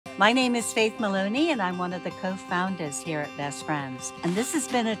My name is Faith Maloney, and I'm one of the co-founders here at Best Friends. And this has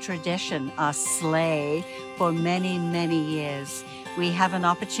been a tradition, our sleigh, for many, many years. We have an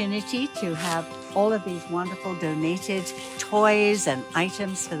opportunity to have all of these wonderful donated toys and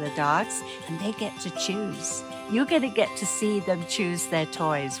items for the dogs, and they get to choose. You're going to get to see them choose their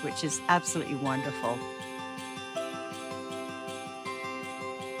toys, which is absolutely wonderful.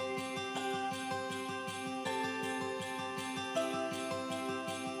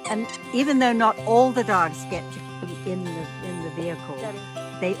 And even though not all the dogs get to be in the vehicle,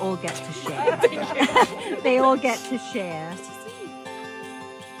 they all get to share. They all get to share.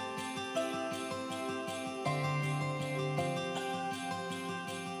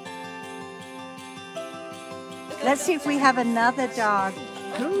 Let's see if we have another dog.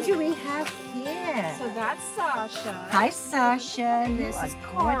 Who do we have here? So that's Sasha. Hi, Sasha. And this is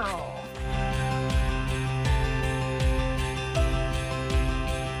Carl.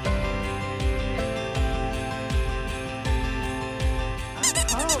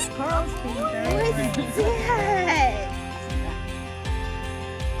 Carl's being very What's that?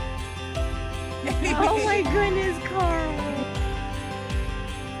 Oh my goodness, Carl.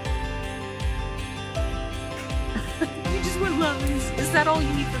 You just want loans. Is that all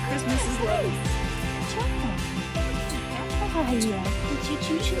you need for Christmas is loans? Oh, yeah. Did you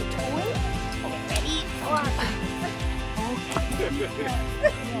choose your toy? Ready? Okay.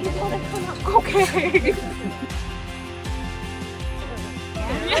 You want to come up? Okay.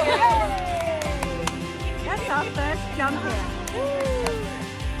 That's our first jump here.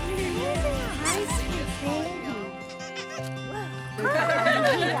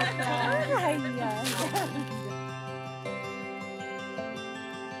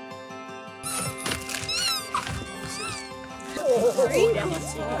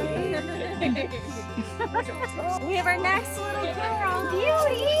 We have our next little girl,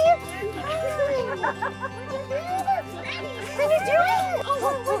 Beauty. Can you do it? Oh,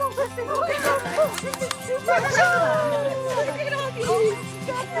 this is super cool. Look at all these.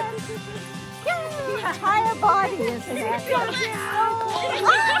 A higher body, isn't it?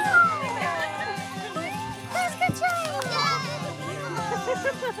 That's good job.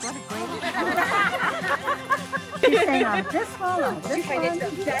 What a great She's saying, just follow, just follow.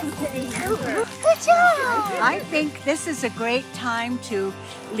 Good job. I think this is a great time to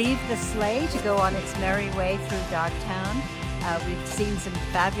leave the sleigh to go on its merry way through Dogtown. We've seen some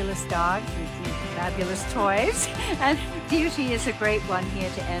fabulous dogs, we've seen fabulous toys, and Beauty is a great one here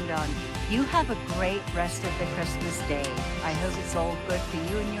to end on. You have a great rest of the Christmas day. I hope it's all good for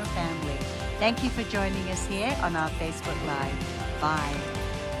you and your family. Thank you for joining us here on our Facebook Live. Bye.